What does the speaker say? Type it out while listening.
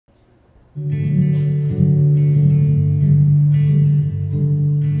I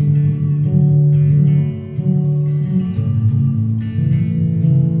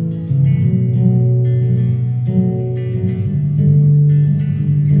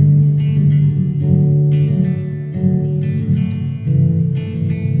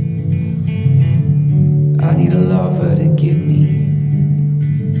need a lover to give me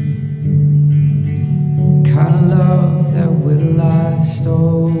the kind of love that will last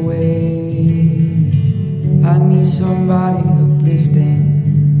always. I need somebody uplifting,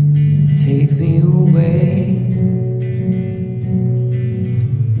 take me away.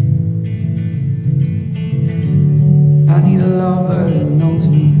 I need a lover that knows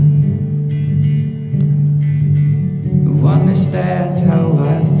me, who understands how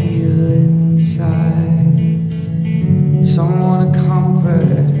I feel inside. Someone to comfort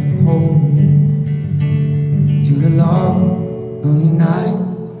and hold me through the long, lonely night,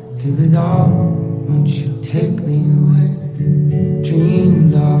 through the dawn. Won't you take me away?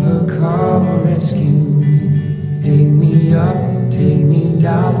 Dream lover, come and rescue me. Take me up, take me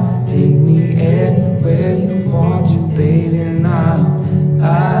down, take me anywhere you want to, baby. Now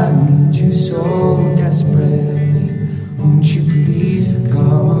I need you so desperately. Won't you please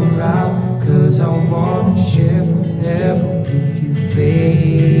come around? 'Cause I wanna share forever with you,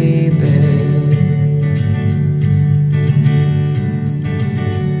 baby.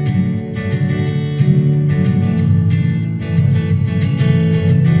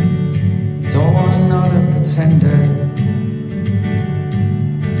 Don't want another pretender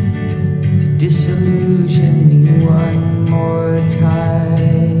to disillusion me one more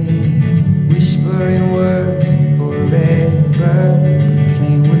time, whispering words forever,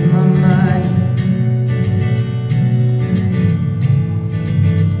 playing with my mind.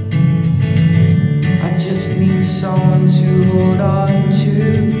 I just need someone to hold on to,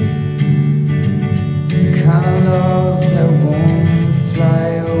 the kind of love that won't fly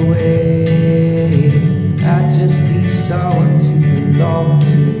away. I just need someone to belong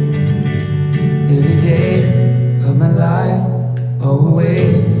to every day of my life,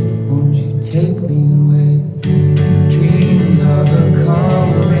 always. Won't you take me away? Dream lover,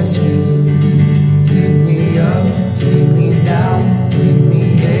 come rescue. Take me up, take me down, take me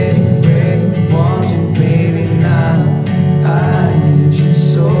anywhere you want to, baby. Now I need you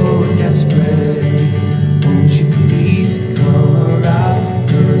so desperately. Won't you please come around?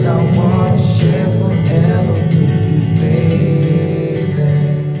 'Cause I wanna share forever with you, baby.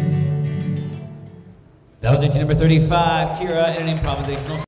 That was entry number 35, Kira, and an improvisational